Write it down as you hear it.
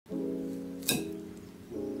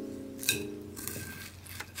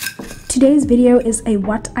today's video is a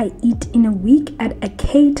what I eat in a week at a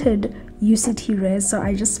catered UCT res. So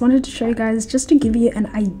I just wanted to show you guys, just to give you an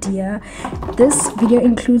idea. This video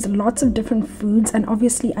includes lots of different foods, and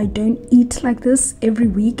obviously I don't eat like this every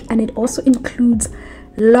week, and it also includes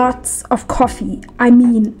lots of coffee. I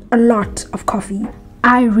mean a lot of coffee.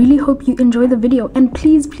 I really hope you enjoy the video, and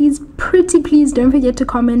please pretty please don't forget to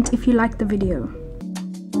comment if you like the video.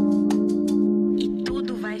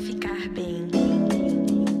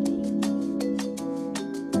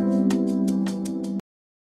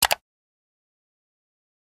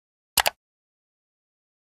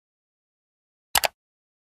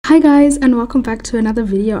 Hi guys, and welcome back to another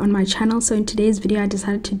video on my channel. So in today's video I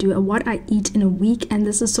decided to do a what I eat in a week, and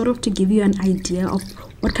this is sort of to give you an idea of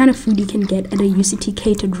what kind of food you can get at a UCT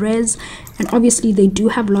catered res. And obviously they do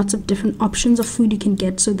have lots of different options of food you can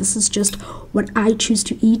get, so this is just what I choose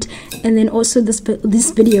to eat. And then also this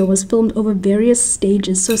video was filmed over various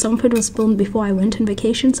stages, so some of it was filmed before I went on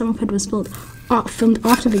vacation, some of it was filmed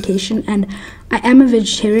after vacation, and I am a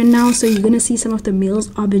vegetarian now, so you're gonna see some of the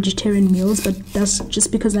meals are vegetarian meals, but that's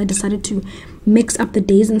just because I decided to mix up the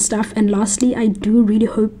days and stuff. And lastly, I do really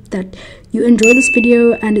hope that you enjoy this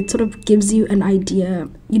video and it sort of gives you an idea,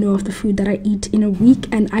 you know, of the food that I eat in a week.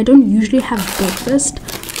 And I don't usually have breakfast,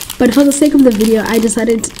 but for the sake of the video I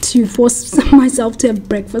decided to force myself to have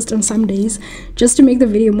breakfast on some days, just to make the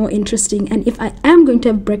video more interesting. And if I am going to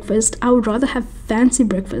have breakfast, I would rather have fancy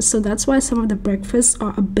breakfast, so that's why some of the breakfasts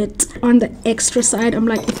are a bit on the extra side. I'm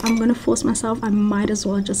like, if I'm gonna force myself, I might as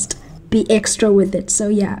well just be extra with it. So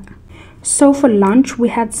yeah. So for lunch we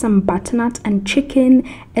had some butternut and chicken,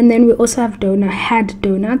 and then we also had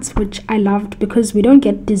donuts, which I loved because we don't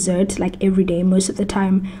get dessert like every day. Most of the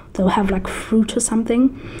time they'll have like fruit or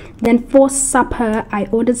something. Then for supper I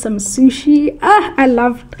ordered some sushi. I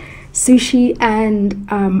loved sushi, and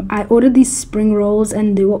I ordered these spring rolls,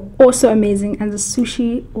 and they were also amazing, and the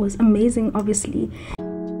sushi was amazing obviously.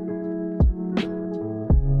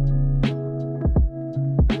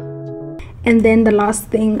 And then the last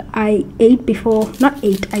thing I drank before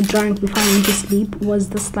I went to sleep was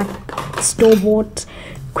this like store-bought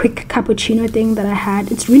quick cappuccino thing that I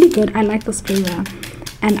had. It's really good. I like this flavor,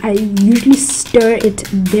 and I usually stir it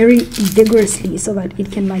very vigorously so that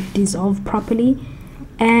it can like dissolve properly.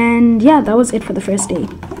 And yeah, that was it for the first day.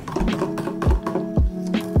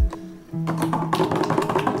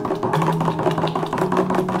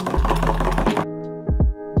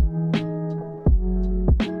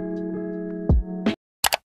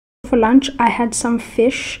 For lunch I had some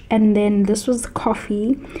fish, and then this was the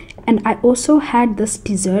coffee, and I also had this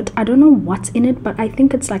dessert. I don't know what's in it, but I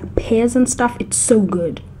think it's like pears and stuff. It's so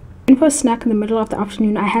good. And for a snack in the middle of the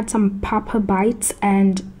afternoon I had some papa bites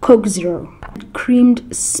and Coke Zero.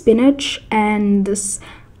 Creamed spinach, and this,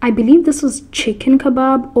 I believe this was chicken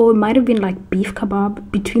kebab, or it might have been like beef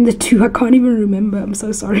kebab. Between the two I can't even remember, I'm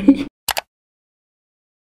so sorry.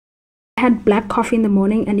 I had black coffee in the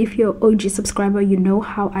morning, and if you're an OG subscriber you know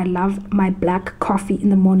how I love my black coffee in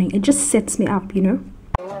the morning. It just sets me up, you know.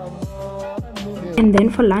 And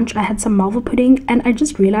then for lunch I had some malva pudding, and I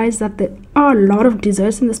just realized that there are a lot of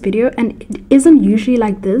desserts in this video, and it isn't usually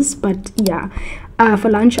like this, but yeah.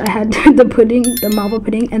 For lunch I had the malva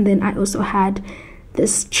pudding, and then I also had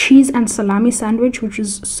this cheese and salami sandwich, which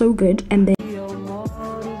was so good. And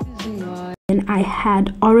then I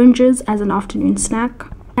had oranges as an afternoon snack.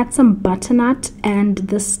 I had some butternut and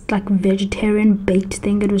this like vegetarian baked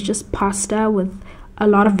thing. It was just pasta with a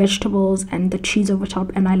lot of vegetables and the cheese over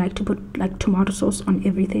top, and I like to put like tomato sauce on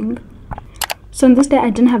everything. So on this day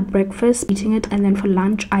I didn't have breakfast, eating it. And then for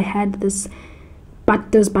lunch I had this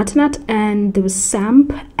butternut, and there was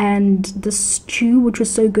samp and the stew, which was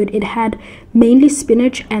so good. It had mainly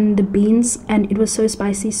spinach and the beans, and it was so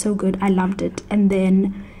spicy, so good. I loved it. And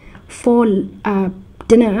then for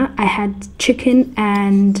dinner I had chicken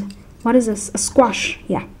and what is this, a squash.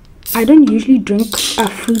 Yeah, I don't usually drink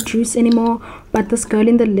fruit juice anymore, but this girl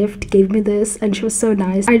in the lift gave me this, and she was so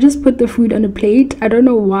nice. I just put the food on a plate. I don't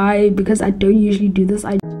know why, because I don't usually do this.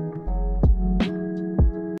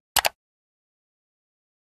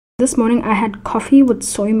 This morning I had coffee with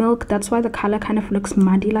soy milk. That's why the color kind of looks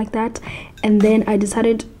muddy like that. And then I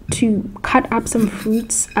decided to cut up some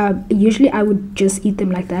fruits. Usually I would just eat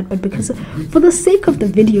them like that, but because for the sake of the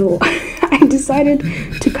video I decided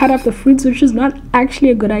to cut up the fruits, which is not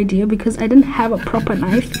actually a good idea because I didn't have a proper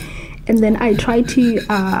knife. And then I tried to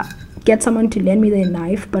get someone to lend me their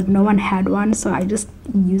knife, but no one had one, so I just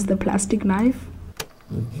used the plastic knife.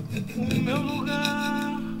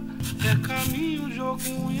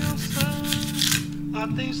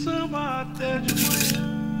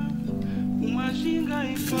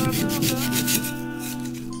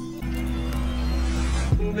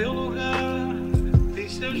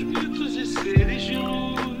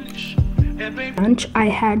 Lunch, I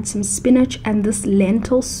had some spinach and this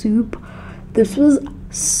lentil soup. This was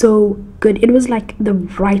so good. It was like the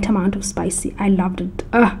right amount of spicy. I loved it.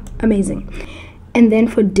 Amazing. And then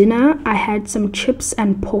for dinner, I had some chips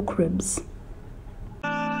and pork ribs.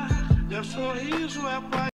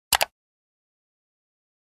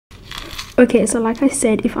 Okay, so like I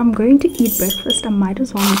said, if I'm going to eat breakfast, I might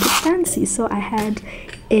as well make it fancy. So I had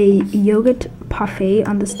a yogurt parfait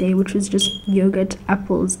on this day, which was just yogurt,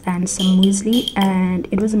 apples, and some muesli, and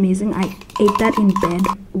it was amazing. I ate that in bed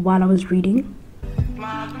while I was reading.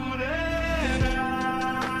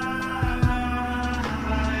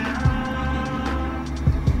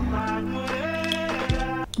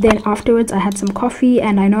 Then afterwards I had some coffee,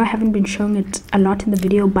 and I know I haven't been showing it a lot in the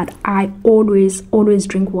video, but I always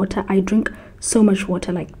drink water. I drink so much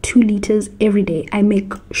water, like 2 liters every day. I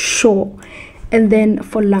make sure. And then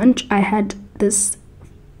for lunch I had this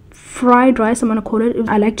fried rice, I'm gonna call it.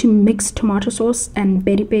 I like to mix tomato sauce and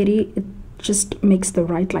peri peri. It just makes the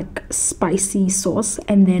right like spicy sauce.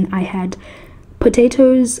 And then I had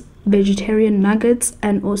potatoes, vegetarian nuggets,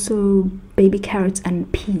 and also baby carrots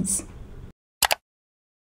and peas.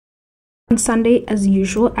 On Sunday, as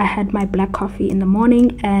usual, I had my black coffee in the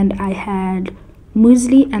morning, and I had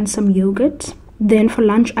muesli and some yogurt. Then for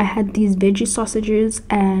lunch, I had these veggie sausages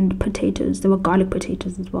and potatoes. There were garlic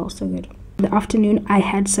potatoes as well, so good. In the afternoon, I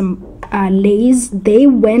had some Lay's. They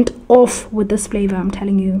went off with this flavor, I'm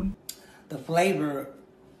telling you. The flavor,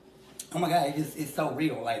 oh my God, it's so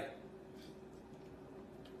real, like.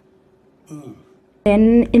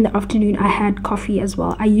 Then in the afternoon I had coffee as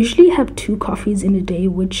well. I usually have 2 coffees in a day,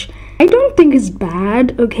 which I don't think is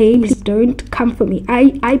bad. Okay, just don't come for me.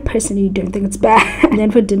 I personally don't think it's bad. And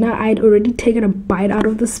then for dinner I'd already taken a bite out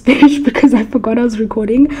of this fish because I forgot I was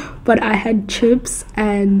recording, but I had chips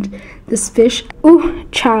and this fish. Oh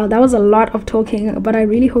child, that was a lot of talking, but I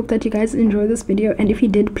really hope that you guys enjoy this video, and if you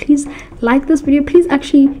did, please like this video. Please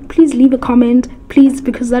leave a comment, please,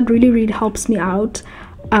 because that really helps me out.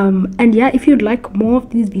 And yeah, if you'd like more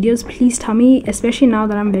of these videos, please tell me, especially now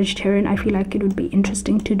that I'm vegetarian. I feel like it would be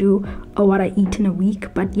interesting to do what I eat in a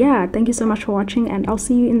week. But yeah, thank you so much for watching, and I'll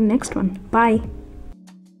see you in the next one. Bye.